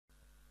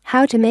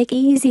How to make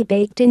easy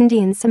baked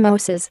Indian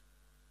samosas.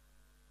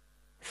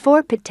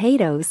 4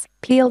 potatoes,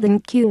 peeled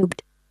and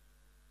cubed.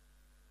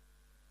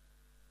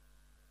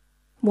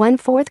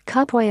 1/4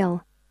 cup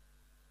oil.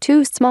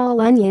 2 small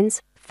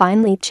onions,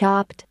 finely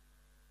chopped.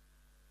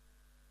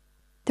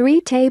 3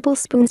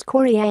 tablespoons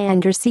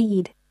coriander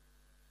seed.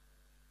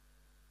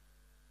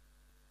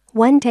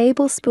 1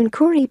 tablespoon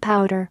curry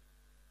powder.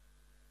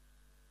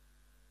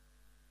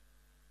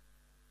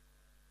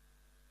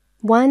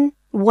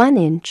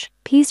 1/1-inch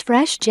piece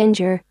fresh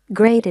ginger,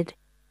 grated.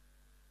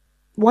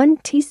 1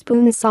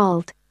 teaspoon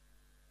salt.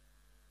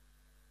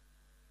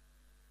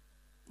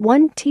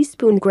 1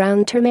 teaspoon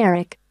ground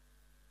turmeric.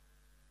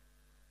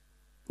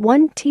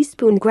 1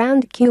 teaspoon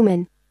ground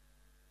cumin.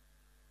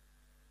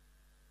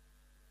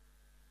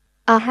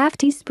 1/2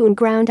 teaspoon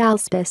ground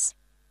allspice.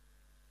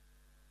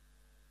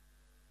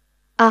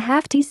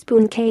 1/2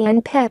 teaspoon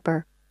cayenne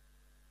pepper.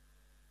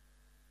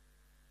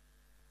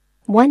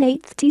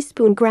 1/8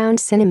 teaspoon ground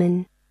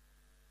cinnamon.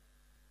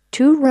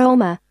 2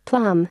 Roma,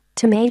 plum,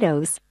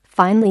 tomatoes,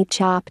 finely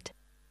chopped.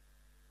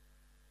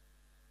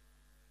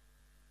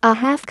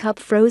 1/2 cup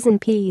frozen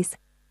peas.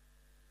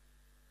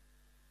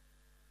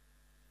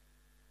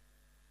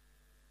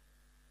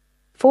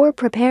 4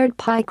 prepared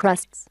pie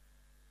crusts.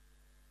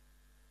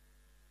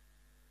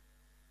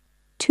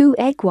 2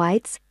 egg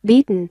whites,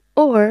 beaten,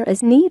 or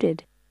as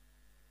needed.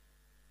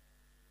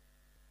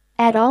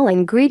 Add all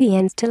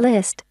ingredients to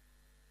list.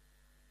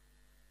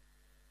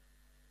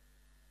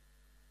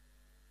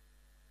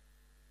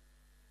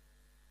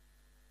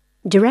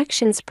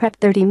 Directions: prep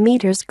 30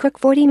 meters, cook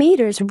 40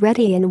 meters,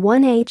 ready in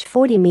 1H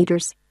 40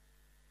 meters.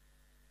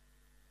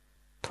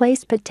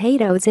 Place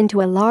potatoes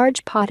into a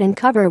large pot and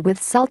cover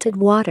with salted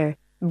water.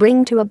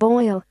 Bring to a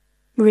boil.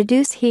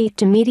 Reduce heat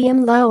to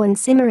medium-low and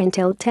simmer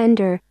until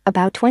tender,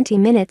 about 20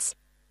 minutes.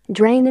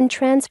 Drain and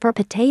transfer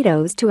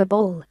potatoes to a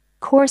bowl.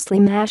 Coarsely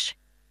mash.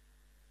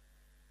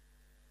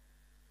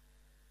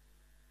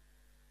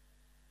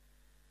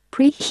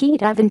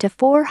 Preheat oven to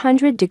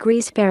 400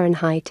 degrees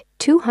Fahrenheit,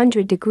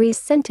 200 degrees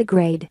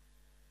centigrade.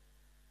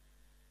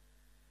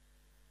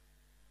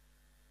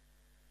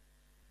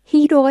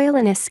 Heat oil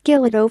in a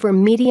skillet over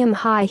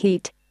medium-high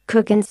heat.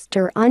 Cook and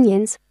stir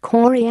onions,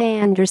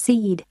 coriander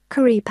seed,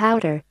 curry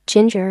powder,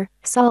 ginger,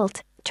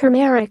 salt,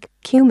 turmeric,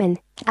 cumin,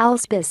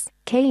 allspice,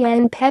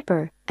 cayenne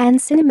pepper,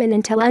 and cinnamon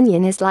until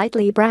onion is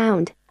lightly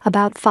browned,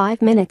 about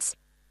 5 minutes.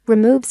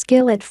 Remove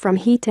skillet from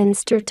heat and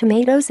stir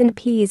tomatoes and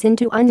peas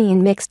into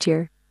onion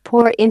mixture.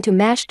 Pour into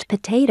mashed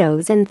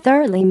potatoes and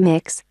thoroughly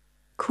mix.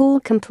 Cool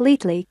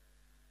completely.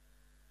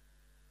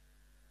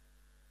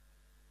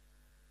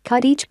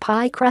 Cut each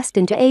pie crust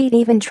into 8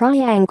 even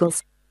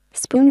triangles.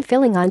 Spoon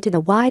filling onto the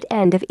wide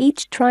end of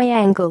each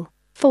triangle.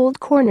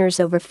 Fold corners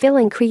over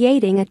filling,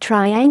 creating a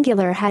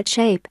triangular hat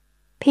shape.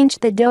 Pinch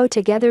the dough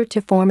together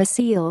to form a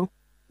seal.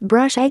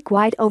 Brush egg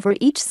white over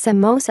each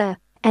samosa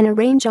and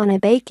arrange on a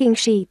baking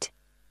sheet.